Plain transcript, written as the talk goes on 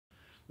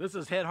This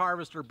is Head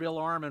Harvester Bill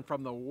Arman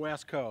from the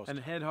West Coast. And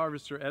Head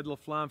Harvester Ed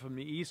LaFlamme from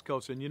the East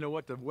Coast. And you know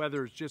what? The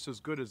weather is just as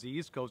good as the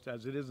East Coast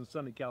as it is in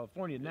sunny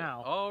California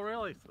now. Oh,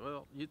 really?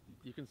 Well,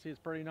 you can see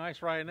it's pretty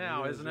nice right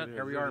now, isn't it?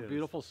 Here we are in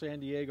beautiful San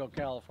Diego,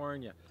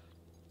 California.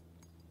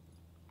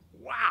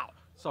 Wow!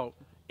 So,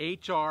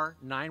 HR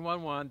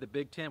 911, the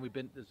Big 10,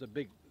 is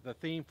the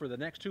theme for the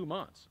next 2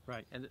 months.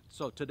 Right. And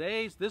so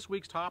this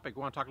week's topic,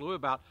 we want to talk a little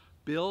bit about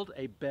build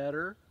a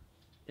better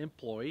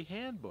employee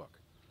handbook.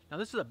 Now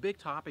this is a big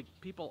topic.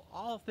 People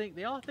all think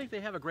they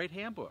have a great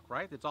handbook,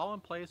 right? It's all in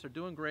place, they're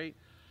doing great.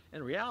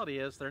 And the reality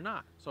is they're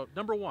not. So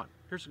number one,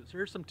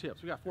 here's some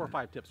tips. We got 4 or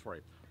 5 tips for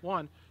you.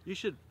 One, you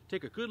should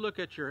take a good look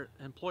at your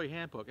employee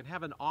handbook and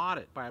have an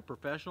audit by a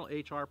professional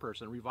HR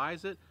person.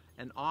 Revise it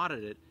and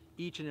audit it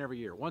each and every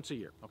year, once a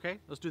year, okay?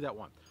 Let's do that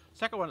one.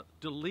 Second one,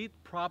 delete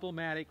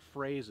problematic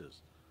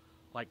phrases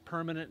like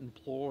permanent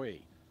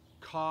employee,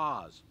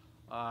 cause,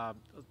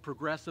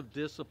 progressive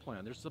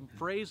discipline. There's some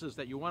phrases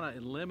that you want to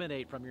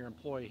eliminate from your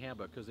employee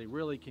handbook because they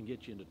really can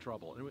get you into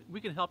trouble. And we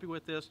can help you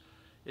with this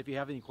if you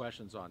have any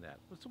questions on that.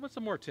 What's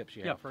some more tips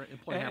you have for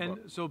employee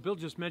handbook? And so Bill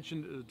just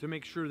mentioned to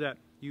make sure that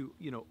you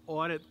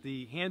audit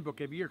the handbook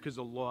every year because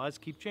the laws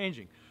keep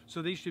changing.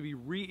 So they should be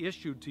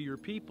reissued to your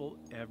people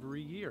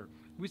every year.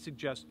 We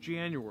suggest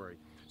January.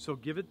 So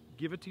give it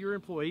to your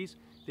employees.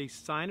 They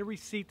sign a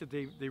receipt that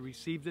they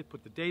received it,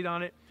 put the date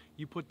on it,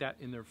 you put that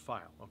in their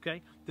file,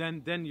 okay?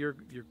 Then you're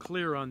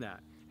clear on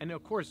that. And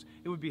of course,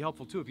 it would be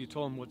helpful too if you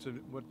told them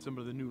what some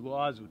of the new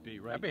laws would be,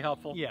 right? That'd be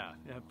helpful. Yeah,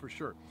 for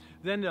sure.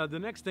 Then the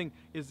next thing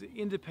is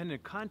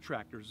independent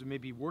contractors who may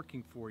be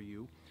working for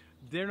you.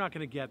 They're not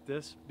going to get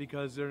this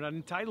because they're not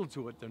entitled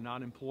to it. They're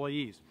not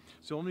employees.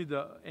 So only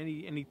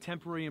any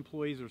temporary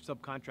employees or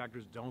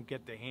subcontractors don't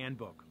get the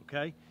handbook,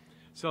 okay?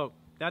 So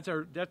that's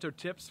our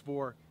tips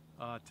for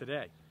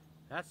today.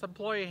 That's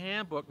employee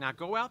handbook. Now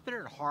go out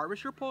there and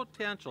harvest your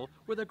potential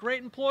with a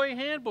great employee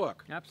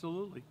handbook.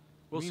 Absolutely.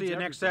 We'll see you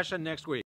next session next week.